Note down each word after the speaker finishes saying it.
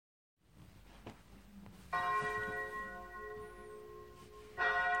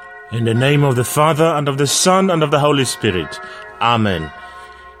In the name of the Father, and of the Son, and of the Holy Spirit. Amen.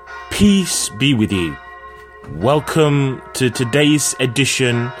 Peace be with you. Welcome to today's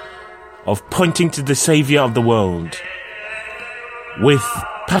edition of Pointing to the Saviour of the World with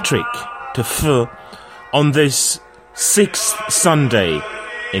Patrick Tefu on this 6th Sunday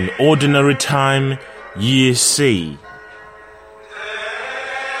in Ordinary Time, Year C.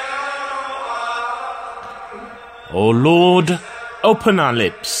 O Lord, open our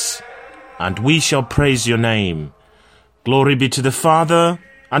lips, and we shall praise your name. Glory be to the Father,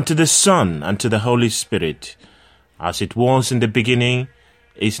 and to the Son, and to the Holy Spirit, as it was in the beginning,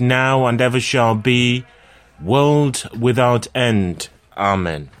 is now, and ever shall be, world without end.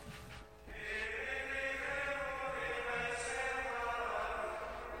 Amen.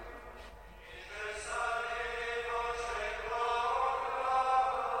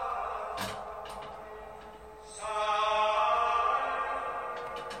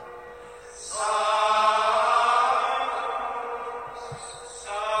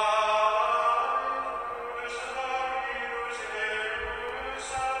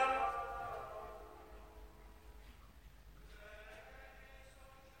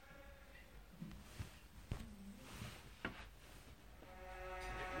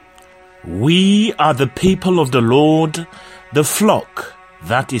 We are the people of the Lord, the flock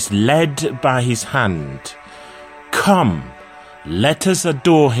that is led by his hand. Come, let us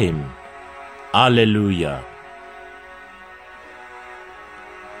adore him. Alleluia.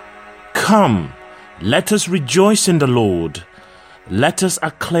 Come, let us rejoice in the Lord. Let us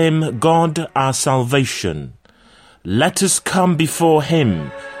acclaim God our salvation. Let us come before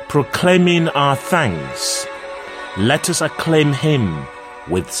him, proclaiming our thanks. Let us acclaim him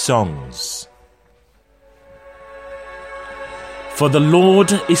with songs. For the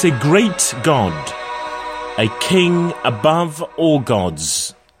Lord is a great God, a king above all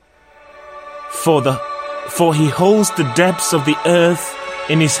gods. For he holds the depths of the earth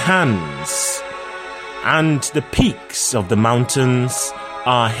in his hands, and the peaks of the mountains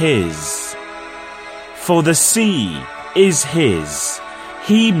are his. For the sea is his,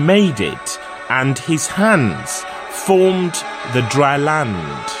 he made it, and his hands formed the dry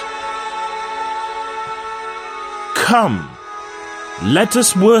land. Come, let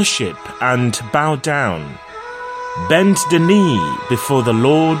us worship and bow down. Bend the knee before the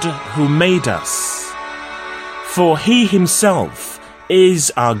Lord who made us. For he himself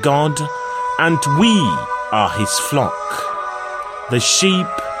is our God, and we are his flock, the sheep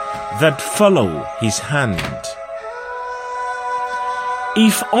that follow his hand.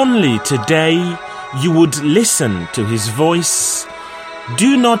 If only today you would listen to his voice.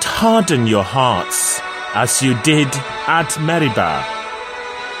 Do not harden your hearts as you did at Meribah,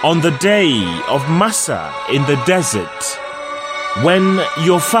 on the day of Massah in the desert, when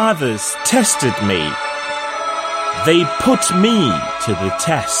your fathers tested me. They put me to the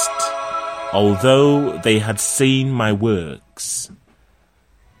test, although they had seen my works.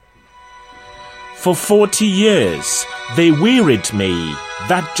 For 40 years they wearied me,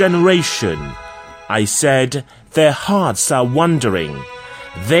 that generation. I said, their hearts are wandering.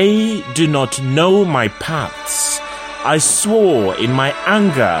 They do not know my paths. I swore in my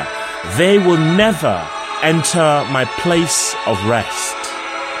anger, they will never enter my place of rest.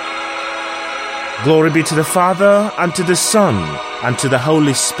 Glory be to the Father, and to the Son, and to the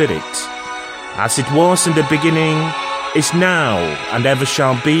Holy Spirit, as it was in the beginning, is now, and ever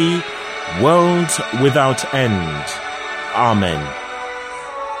shall be, world without end. Amen.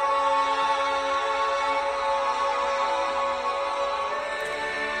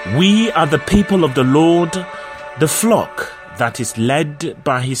 We are the people of the Lord, the flock that is led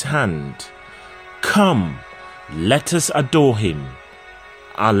by his hand. Come, let us adore him.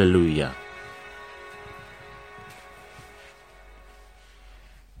 Alleluia.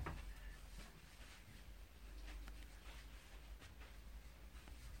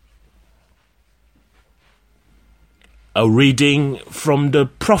 A reading from the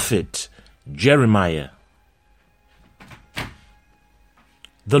prophet Jeremiah.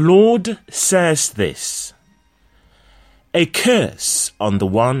 The Lord says this: a curse on the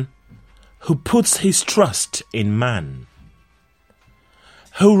one who puts his trust in man,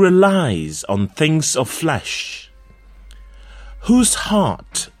 who relies on things of flesh, whose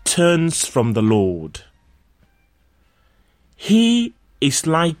heart turns from the Lord. He is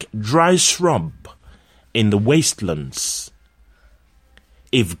like dry shrub in the wastelands.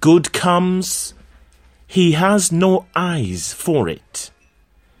 If good comes, he has no eyes for it.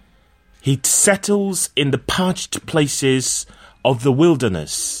 He settles in the parched places of the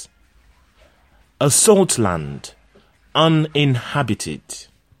wilderness, a salt land uninhabited.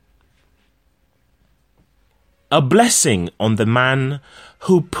 A blessing on the man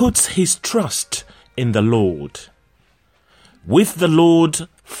who puts his trust in the Lord, with the Lord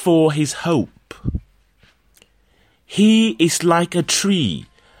for his hope. He is like a tree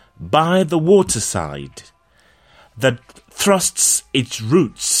by the waterside that thrusts its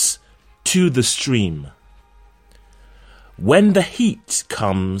roots to the stream. When the heat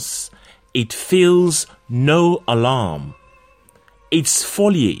comes, it feels no alarm. Its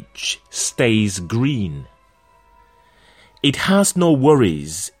foliage stays green. It has no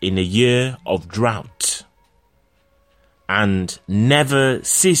worries in a year of drought, and never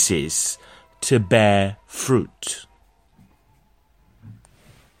ceases to bear fruit.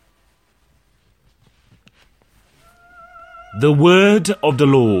 The word of the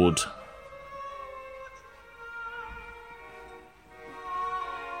Lord.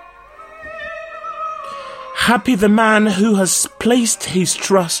 Happy the man who has placed his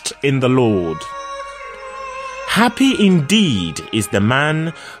trust in the Lord. Happy indeed is the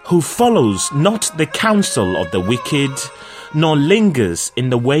man who follows not the counsel of the wicked, nor lingers in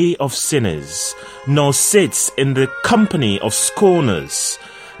the way of sinners, nor sits in the company of scorners,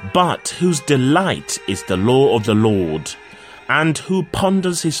 but whose delight is the law of the Lord, and who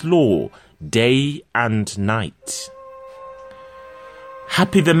ponders his law day and night.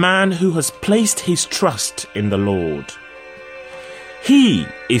 Happy the man who has placed his trust in the Lord. He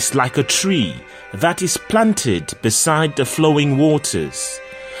is like a tree that is planted beside the flowing waters,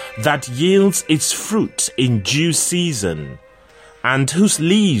 that yields its fruit in due season, and whose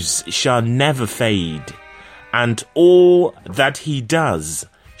leaves shall never fade, and all that he does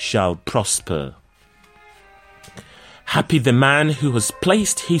shall prosper. Happy the man who has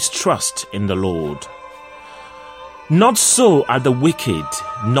placed his trust in the Lord. Not so are the wicked,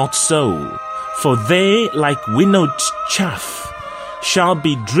 not so, for they, like winnowed chaff, shall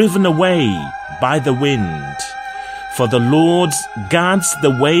be driven away by the wind. For the Lord guards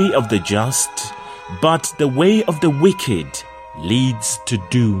the way of the just, but the way of the wicked leads to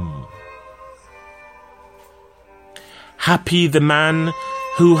doom. Happy the man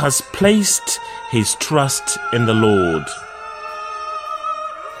who has placed his trust in the Lord.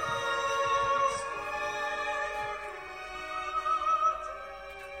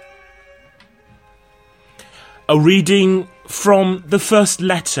 A reading from the first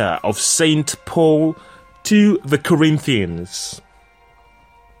letter of St. Paul to the Corinthians.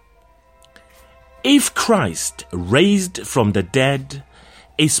 If Christ raised from the dead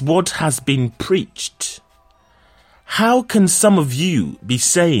is what has been preached, how can some of you be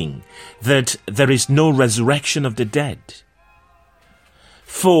saying that there is no resurrection of the dead?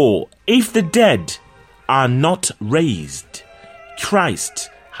 For if the dead are not raised, Christ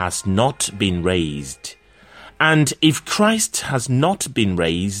has not been raised. And if Christ has not been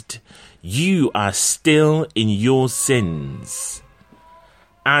raised, you are still in your sins.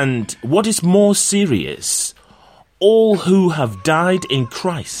 And what is more serious, all who have died in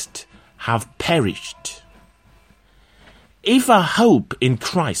Christ have perished. If our hope in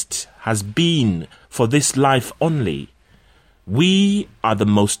Christ has been for this life only, we are the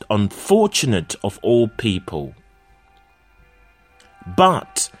most unfortunate of all people.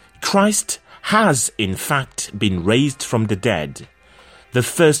 But Christ has in fact been raised from the dead, the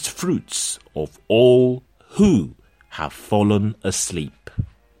first fruits of all who have fallen asleep.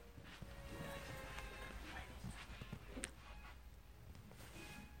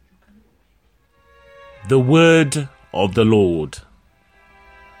 The word of the Lord.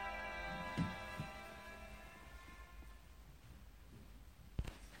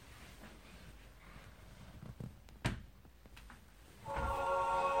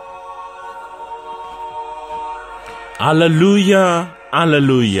 Alleluia,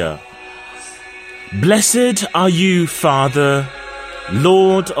 alleluia. Blessed are you, Father,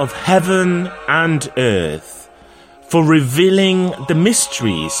 Lord of heaven and earth, for revealing the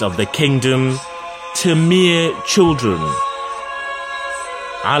mysteries of the kingdom to mere children.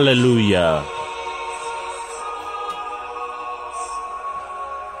 Alleluia.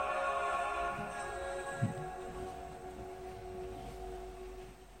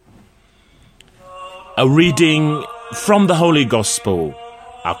 A reading from the Holy Gospel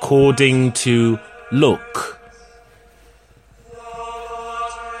according to Luke.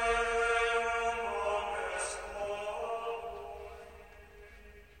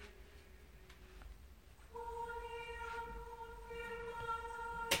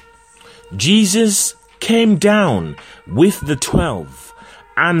 Jesus came down with the 12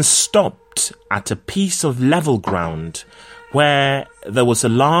 and stopped at a piece of level ground where there was a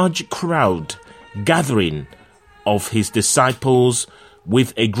large crowd gathering of his disciples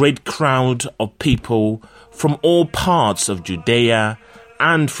with a great crowd of people from all parts of Judea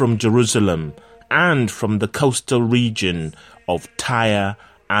and from Jerusalem and from the coastal region of Tyre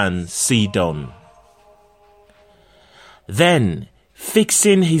and Sidon. Then,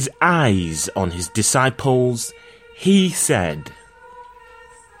 fixing his eyes on his disciples, he said,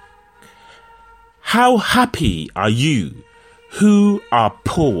 "How happy are you who are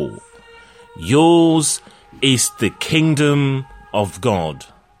poor! Yours is the kingdom of God.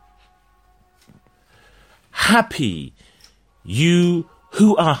 Happy you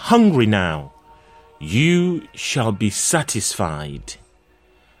who are hungry now, you shall be satisfied.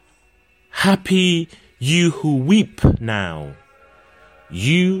 Happy you who weep now,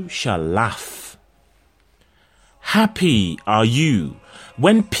 you shall laugh. Happy are you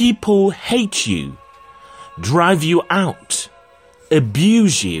when people hate you, drive you out,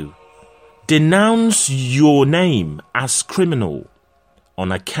 abuse you, denounce your name as criminal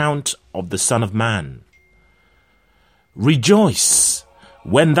on account of the Son of Man. Rejoice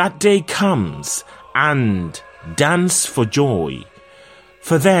when that day comes and dance for joy,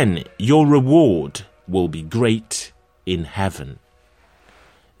 for then your reward will be great in heaven."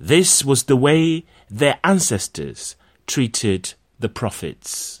 This was the way their ancestors treated the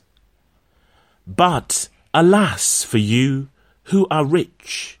prophets. But alas for you who are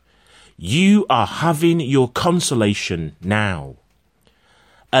rich, you are having your consolation now.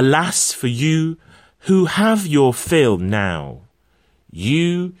 Alas for you who have your fill now,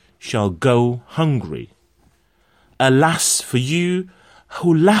 you shall go hungry. Alas for you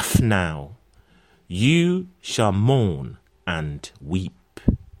who laugh now, you shall mourn and weep.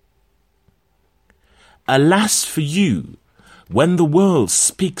 Alas for you when the world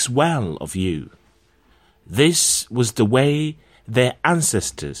speaks well of you. This was the way their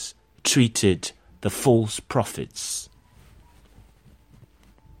ancestors treated the false prophets.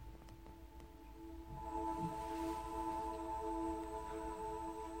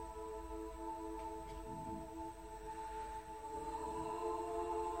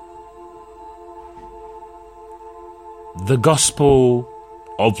 The Gospel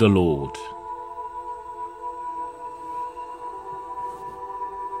of the Lord.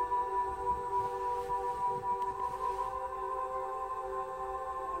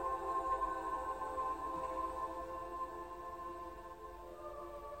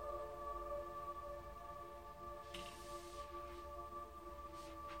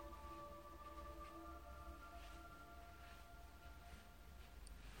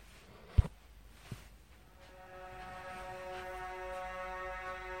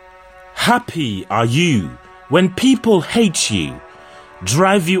 Happy are you when people hate you,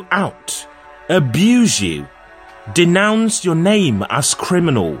 drive you out, abuse you, denounce your name as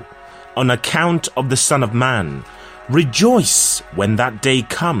criminal on account of the Son of Man. Rejoice when that day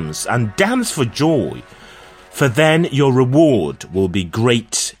comes and dance for joy, for then your reward will be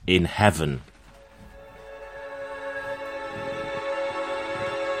great in heaven.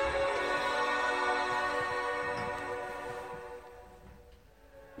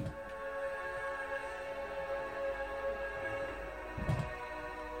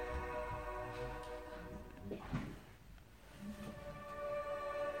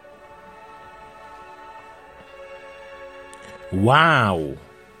 Wow,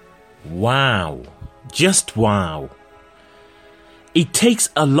 wow, just wow. It takes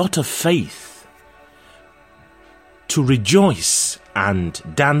a lot of faith to rejoice and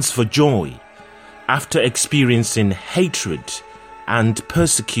dance for joy after experiencing hatred and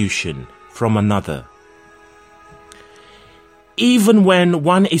persecution from another. Even when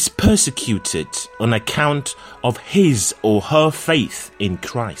one is persecuted on account of his or her faith in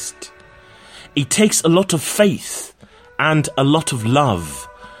Christ, it takes a lot of faith and a lot of love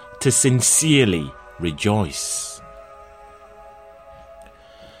to sincerely rejoice.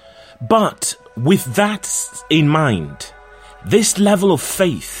 But with that in mind, this level of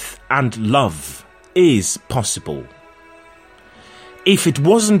faith and love is possible. If it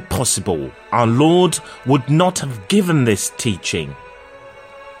wasn't possible, our Lord would not have given this teaching.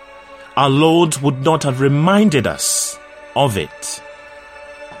 Our Lord would not have reminded us of it.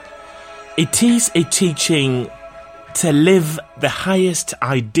 It is a teaching to live the highest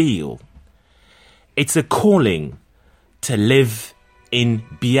ideal. It's a calling to live in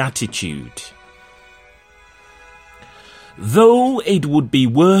beatitude. Though it would be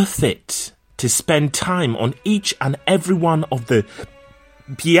worth it to spend time on each and every one of the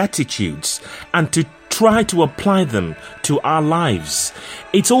Beatitudes and to try to apply them to our lives,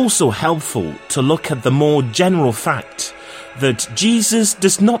 it's also helpful to look at the more general fact that Jesus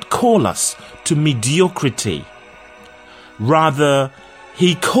does not call us to mediocrity. Rather,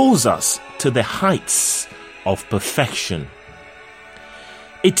 He calls us to the heights of perfection.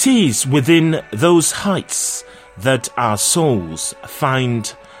 It is within those heights that our souls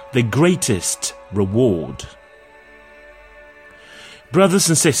find the greatest reward. Brothers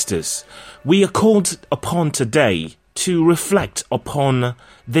and sisters, we are called upon today to reflect upon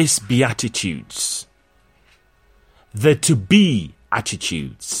these beatitudes, the to-be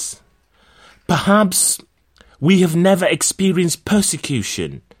attitudes. Perhaps we have never experienced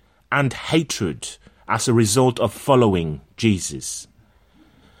persecution and hatred as a result of following Jesus.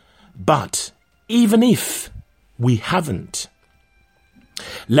 But even if we haven't,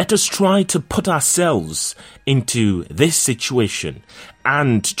 let us try to put ourselves into this situation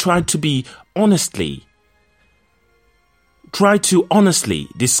and try to honestly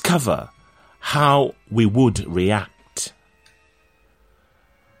discover how we would react.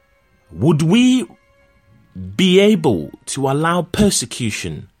 Would we be able to allow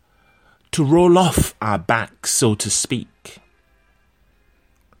persecution to roll off our back, so to speak?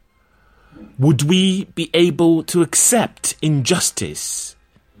 Would we be able to accept injustice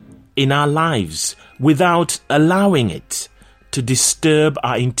in our lives without allowing it to disturb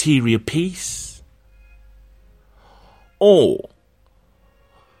our interior peace? Or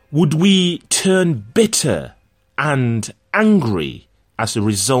would we turn bitter and angry as a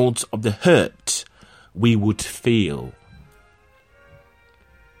result of the hurt we would feel?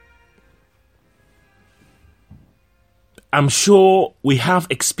 I'm sure we have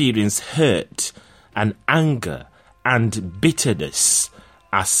experienced hurt and anger and bitterness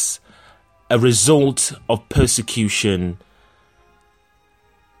as a result of persecution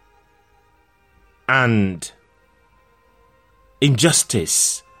and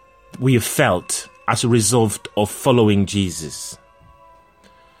injustice we have felt as a result of following Jesus.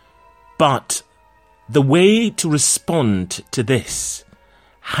 But the way to respond to this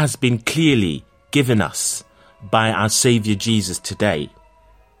has been clearly given us by our Saviour Jesus today.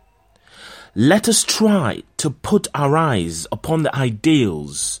 Let us try to put our eyes upon the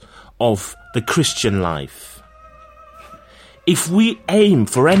ideals of the Christian life. If we aim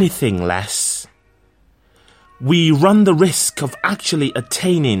for anything less, we run the risk of actually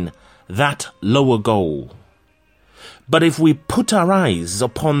attaining that lower goal. But if we put our eyes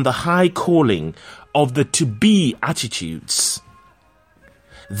upon the high calling of the to-be attitudes,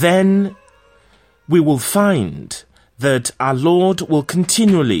 then we will find that our Lord will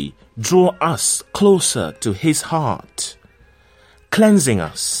continually draw us closer to His heart, cleansing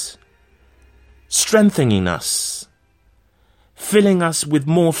us, strengthening us, filling us with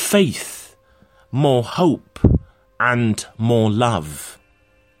more faith, more hope, and more love,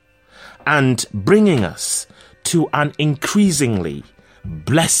 and bringing us to an increasingly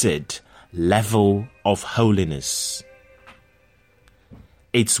blessed level of holiness.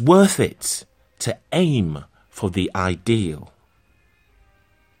 It's worth it to aim for the ideal.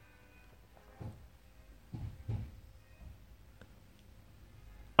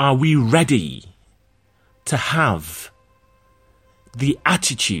 Are we ready to have the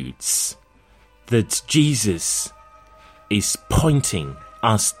attitudes that Jesus is pointing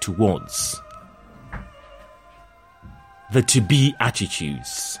us towards? The to-be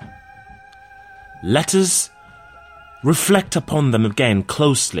attitudes. Let us reflect upon them again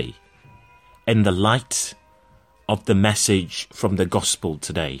closely in the light of the message from the gospel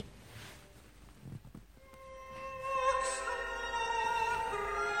today.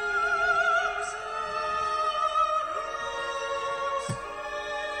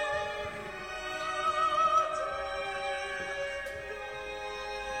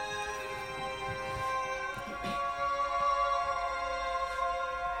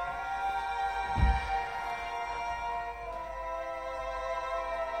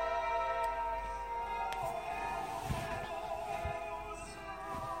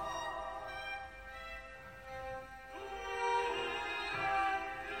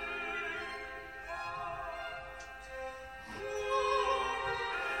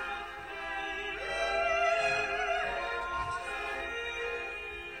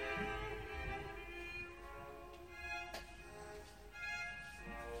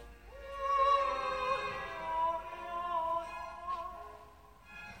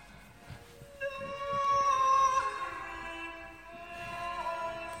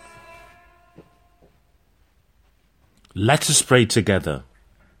 Let us pray together.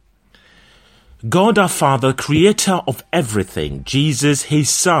 God our Father, creator of everything, Jesus, His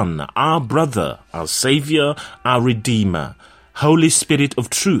Son, our brother, our Saviour, our Redeemer, Holy Spirit of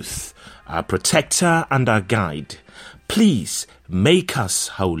truth, our protector and our guide, please make us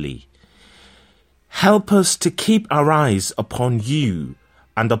holy. Help us to keep our eyes upon You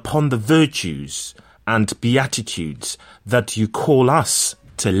and upon the virtues and beatitudes that you call us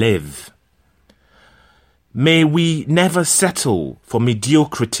to live. May we never settle for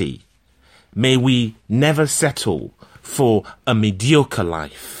mediocrity. May we never settle for a mediocre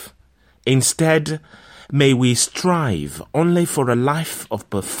life. Instead, may we strive only for a life of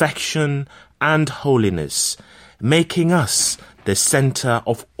perfection and holiness, making us the center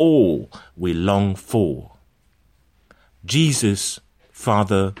of all we long for. Jesus,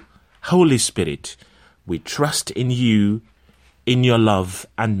 Father, Holy Spirit, we trust in you, in your love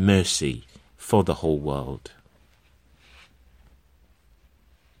and mercy for the whole world.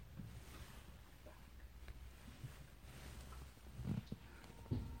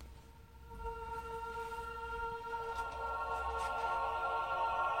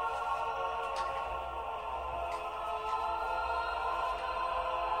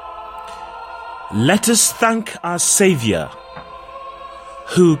 Let us thank our Saviour,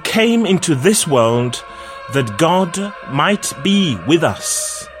 who came into this world that God might be with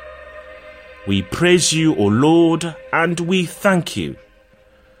us. We praise you, O Lord, and we thank you.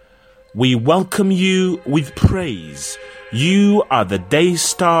 We welcome you with praise. You are the day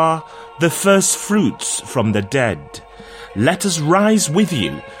star, the first fruits from the dead. Let us rise with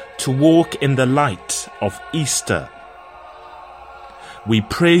you to walk in the light of Easter. We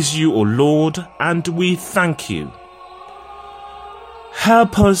praise you, O Lord, and we thank you.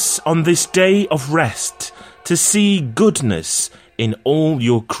 Help us on this day of rest to see goodness in all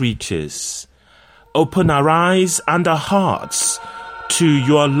your creatures. Open our eyes and our hearts to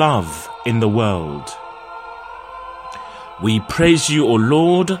your love in the world. We praise you, O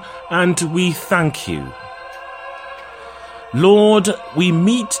Lord, and we thank you. Lord, we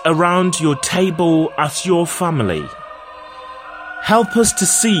meet around your table as your family. Help us to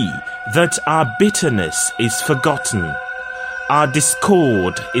see that our bitterness is forgotten, our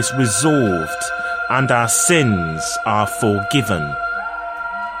discord is resolved, and our sins are forgiven.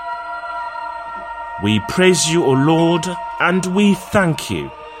 We praise you, O Lord, and we thank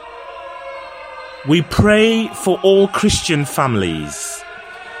you. We pray for all Christian families.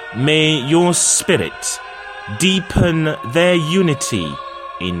 May your Spirit deepen their unity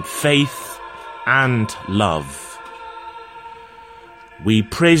in faith and love. We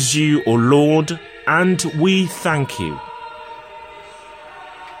praise you, O Lord, and we thank you.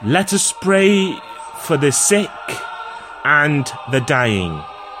 Let us pray for the sick and the dying.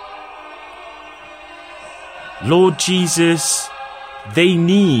 Lord Jesus, they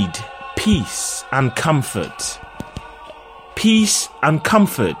need peace and comfort. Peace and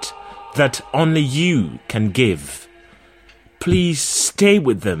comfort that only you can give. Please stay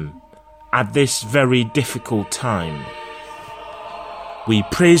with them at this very difficult time. We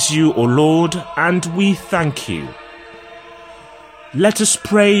praise you, O Lord, and we thank you. Let us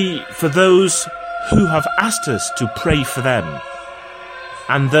pray for those who have asked us to pray for them,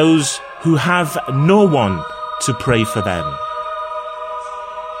 and those who have no one to pray for them.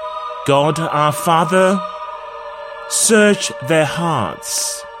 God our Father, search their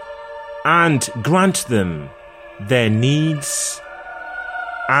hearts and grant them their needs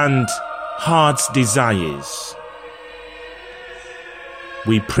and heart's desires.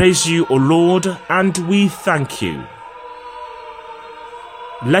 We praise you, O Lord, and we thank you.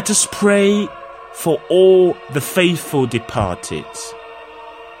 Let us pray for all the faithful departed.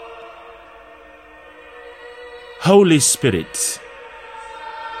 Holy Spirit,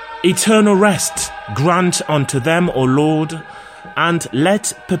 eternal rest grant unto them, O Lord, and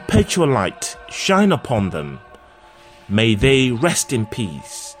let perpetual light shine upon them. May they rest in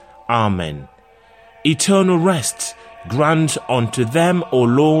peace. Amen. Eternal rest grant unto them, O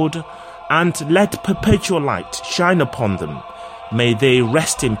Lord, and let perpetual light shine upon them. May they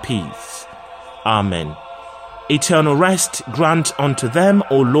rest in peace. Amen. Eternal rest grant unto them,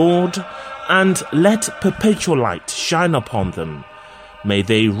 O Lord, and let perpetual light shine upon them. May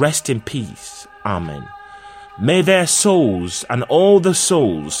they rest in peace. Amen. May their souls and all the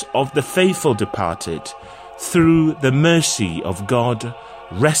souls of the faithful departed, through the mercy of God,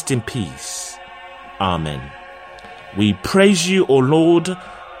 rest in peace. Amen. We praise you, O Lord,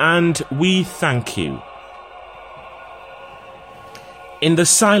 and we thank you. In the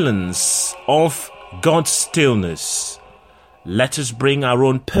silence of God's stillness, let us bring our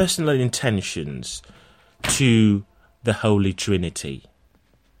own personal intentions to the Holy Trinity,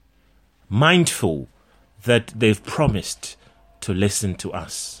 mindful that they've promised to listen to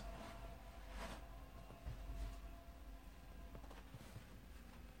us.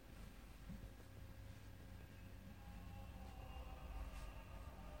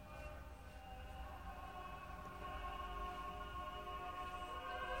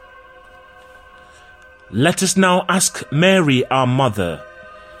 Let us now ask Mary, our Mother,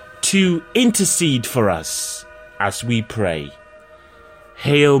 to intercede for us as we pray.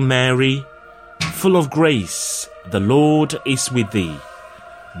 Hail Mary, full of grace, the Lord is with thee.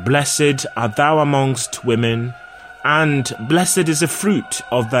 Blessed art thou amongst women, and blessed is the fruit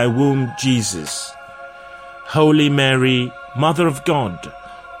of thy womb, Jesus. Holy Mary, Mother of God,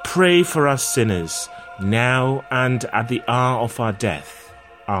 pray for us sinners, now and at the hour of our death.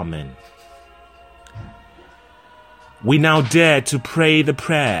 Amen. We now dare to pray the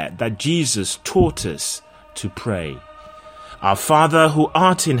prayer that Jesus taught us to pray. Our Father who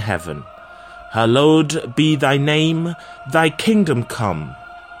art in heaven, hallowed be thy name, thy kingdom come.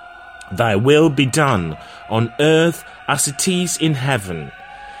 Thy will be done on earth as it is in heaven.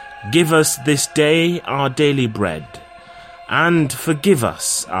 Give us this day our daily bread, and forgive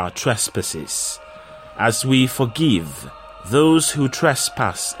us our trespasses, as we forgive those who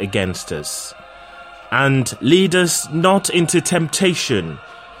trespass against us. And lead us not into temptation,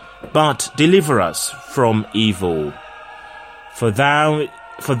 but deliver us from evil. For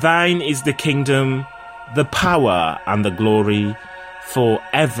thine is the kingdom, the power, and the glory,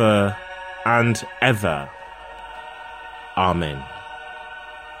 forever and ever. Amen.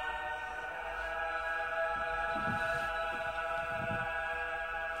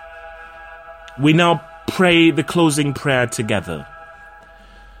 We now pray the closing prayer together.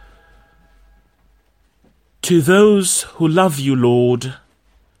 To those who love you, Lord,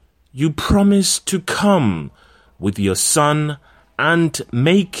 you promise to come with your Son and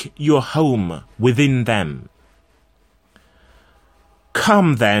make your home within them.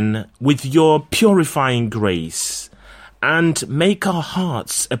 Come then with your purifying grace and make our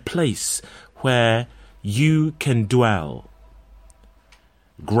hearts a place where you can dwell.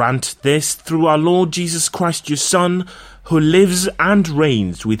 Grant this through our Lord Jesus Christ, your Son, who lives and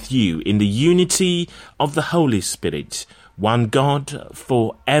reigns with you in the unity of the Holy Spirit, one God,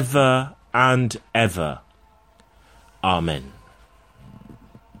 for ever and ever. Amen.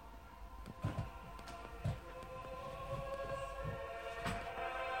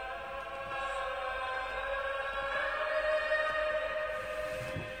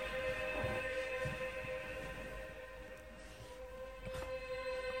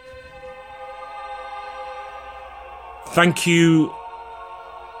 Thank you,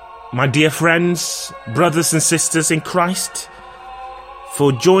 my dear friends, brothers and sisters in Christ,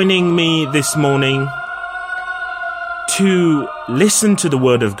 for joining me this morning to listen to the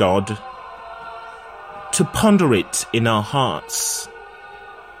Word of God, to ponder it in our hearts,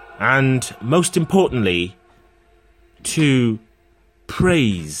 and most importantly, to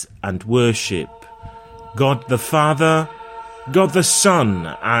praise and worship God the Father, God the Son,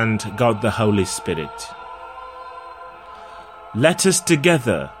 and God the Holy Spirit. Let us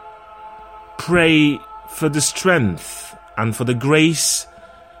together pray for the strength and for the grace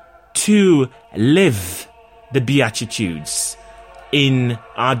to live the Beatitudes in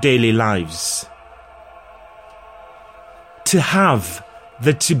our daily lives, to have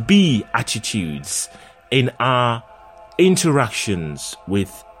the to-be attitudes in our interactions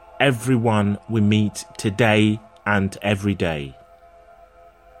with everyone we meet today and every day.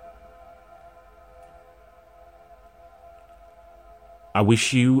 I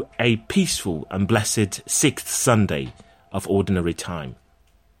wish you a peaceful and blessed 6th Sunday of Ordinary Time.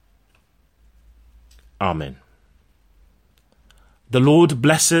 Amen. The Lord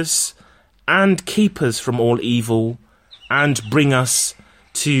bless us and keep us from all evil and bring us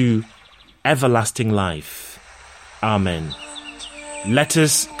to everlasting life. Amen. Let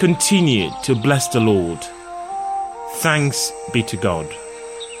us continue to bless the Lord. Thanks be to God.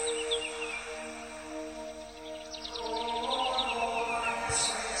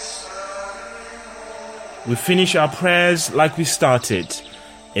 We finish our prayers like we started,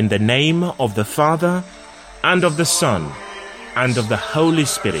 in the name of the Father, and of the Son, and of the Holy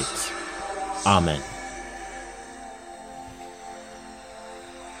Spirit. Amen.